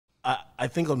I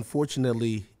think,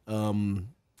 unfortunately, when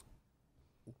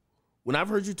I've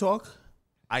heard you talk,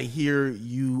 I hear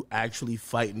you actually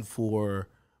fighting for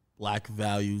black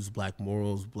values, black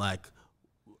morals, black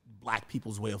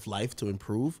people's way of life to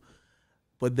improve.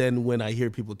 But then when I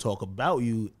hear people talk about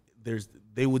you,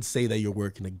 they would say that you're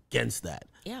working against that.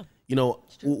 Yeah. You know,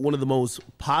 one of the most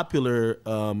popular,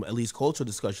 at least cultural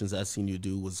discussions I've seen you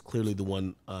do was clearly the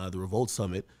one, the Revolt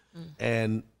Summit.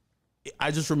 And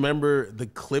I just remember the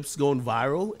clips going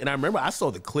viral. And I remember I saw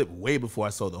the clip way before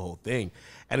I saw the whole thing.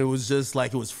 And it was just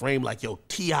like, it was framed like, yo,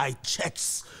 T.I.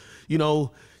 checks, you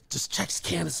know, just checks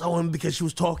Candace Owens because she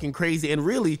was talking crazy. And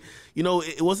really, you know,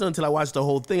 it wasn't until I watched the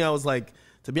whole thing, I was like,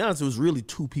 to be honest, it was really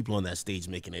two people on that stage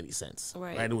making any sense.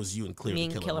 Right. It was you and clearly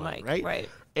Killer Mike. Right.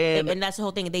 And that's the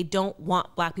whole thing. They don't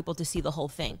want black people to see the whole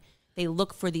thing. They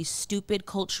look for these stupid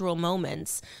cultural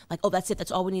moments like, oh, that's it. That's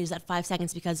all we need is that 5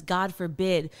 seconds because God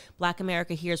forbid Black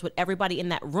America hears what everybody in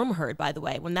that room heard, by the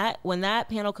way. When that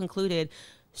panel concluded,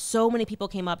 so many people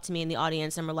came up to me in the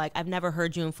audience and were like, I've never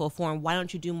heard you in full form. Why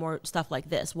don't you do more stuff like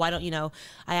this? Why don't,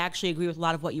 I actually agree with a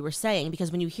lot of what you were saying,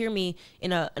 because when you hear me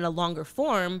in a longer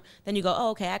form, then you go,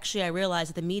 oh, okay, actually I realize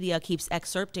that the media keeps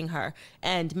excerpting her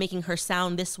and making her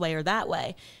sound this way or that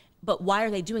way. But why are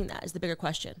they doing that is the bigger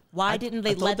question. Why didn't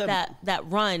they let that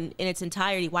run in its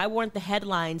entirety? Why weren't the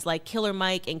headlines like Killer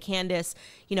Mike and Candace,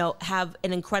 have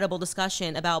an incredible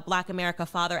discussion about Black America,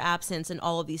 father absence, and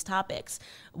all of these topics?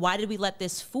 Why did we let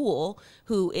this fool,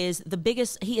 who is the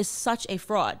biggest, he is such a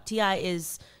fraud. T.I.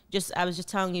 is just, I was just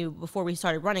telling you before we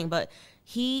started running, but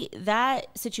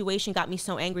that situation got me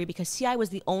so angry because T.I.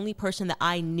 was the only person that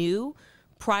I knew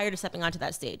prior to stepping onto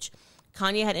that stage.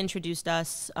 Kanye had introduced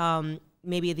us,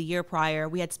 maybe the year prior.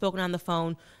 We had spoken on the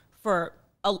phone for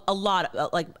a lot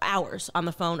of like hours on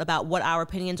the phone about what our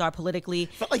opinions are politically.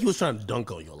 Felt like he was trying to dunk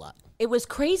on you a lot. It was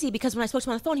crazy because when I spoke to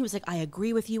him on the phone, he was like, I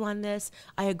agree with you on this.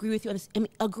 I agree with you on this. I mean,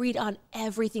 agreed on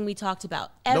everything we talked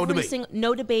about. No debate.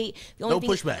 No debate. No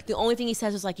pushback. The only thing he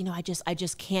says is like, I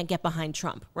just can't get behind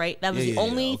Trump, right? That was the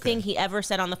only thing he ever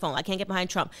said on the phone. I can't get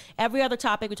behind Trump. Every other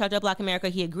topic we talked about Black America,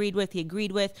 he agreed with.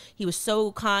 He was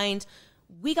so kind.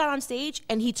 We got on stage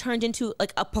and he turned into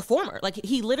like a performer. Like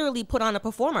he literally put on a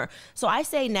performer. So I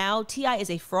say now T.I. is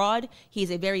a fraud. He's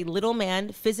a very little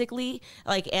man physically,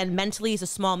 and mentally he's a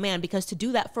small man, because to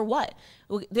do that for what?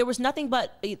 There was nothing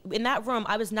but, in that room,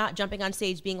 I was not jumping on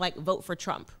stage being like, vote for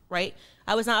Trump, right?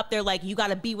 I was not up there like, you got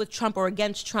to be with Trump or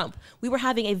against Trump. We were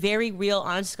having a very real,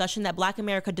 honest discussion that Black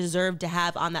America deserved to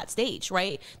have on that stage,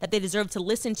 right? That they deserved to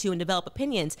listen to and develop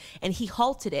opinions. And he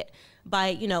halted it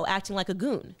by, acting like a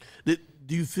goon.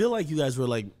 Do you feel like you guys were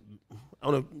like,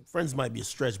 I don't know, friends might be a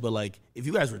stretch, but like if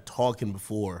you guys were talking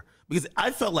before, because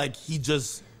I felt like he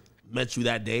just met you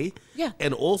that day. Yeah.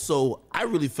 And also, I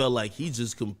really felt like he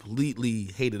just completely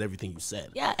hated everything you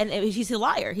said. Yeah, and he's a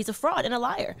liar. He's a fraud and a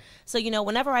liar. So,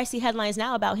 whenever I see headlines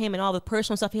now about him and all the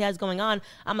personal stuff he has going on,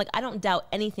 I'm like, I don't doubt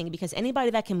anything, because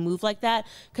anybody that can move like that,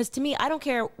 because to me, I don't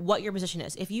care what your position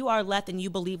is. If you are left and you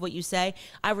believe what you say,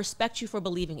 I respect you for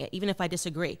believing it, even if I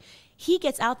disagree. He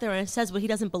gets out there and says what he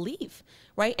doesn't believe,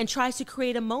 right? And tries to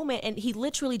create a moment, and he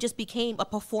literally just became a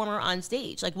performer on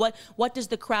stage. Like, what does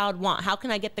the crowd want? How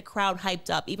can I get the crowd hyped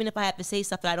up, even if I have to say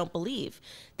stuff that I don't believe?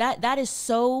 That is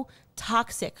so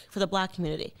toxic for the Black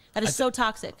community. That is so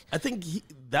toxic. I think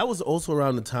that was also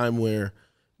around the time where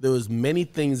there was many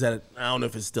things that, I don't know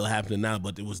if it's still happening now,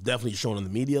 but it was definitely shown in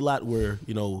the media a lot where,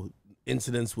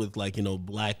 incidents with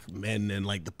Black men and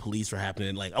the police were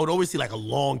happening. I would always see a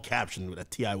long caption that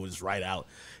T.I. would just write out.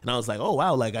 And I was like, oh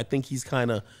wow, I think he's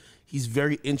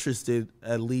very interested,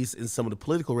 at least in some of the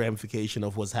political ramification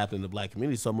of what's happening in the Black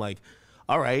community. So I'm like,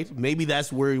 all right, maybe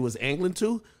that's where he was angling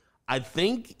to. I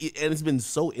think, and it's been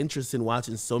so interesting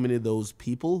watching so many of those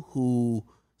people who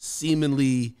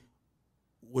seemingly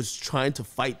was trying to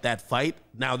fight that fight.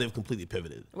 Now they've completely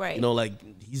pivoted. Right.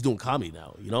 He's doing comedy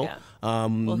now, Yeah. Well,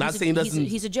 not saying doesn't.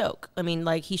 He's a joke. I mean,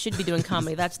 he should be doing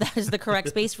comedy. That is the correct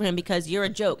space for him, because you're a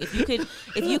joke. If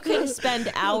you could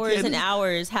spend hours and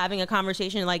hours having a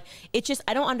conversation, it's just,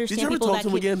 I don't understand people that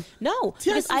Did you ever talk to him again? No.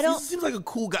 Because I don't. He seems like a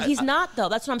cool guy. He's not, though.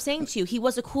 That's what I'm saying to you. He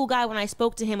was a cool guy when I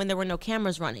spoke to him when there were no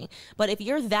cameras running. But if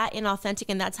you're that inauthentic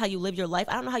and that's how you live your life,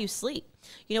 I don't know how you sleep.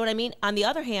 You know what I mean? On the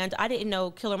other hand, I didn't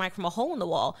know Killer Mike from a hole in the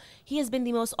wall. He has been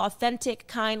the most authentic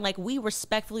kind. We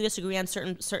respectfully disagree on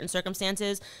certain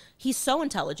circumstances. He's so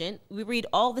intelligent. We read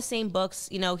all the same books.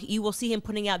 You will see him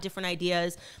putting out different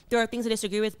ideas. There are things I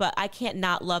disagree with, but I can't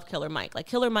not love Killer Mike.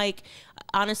 Killer Mike,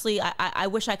 honestly, I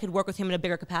wish I could work with him in a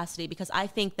bigger capacity, because I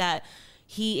think that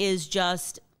he is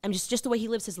just And just the way he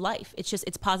lives his life.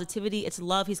 It's positivity, it's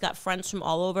love. He's got friends from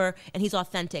all over, and he's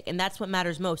authentic. And that's what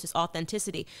matters most, is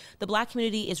authenticity. The black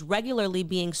community is regularly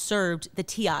being served the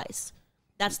TIs.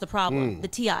 That's the problem. The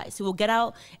TIs who will get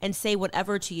out and say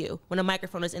whatever to you when a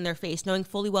microphone is in their face, knowing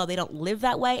fully well they don't live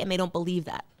that way and they don't believe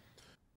that.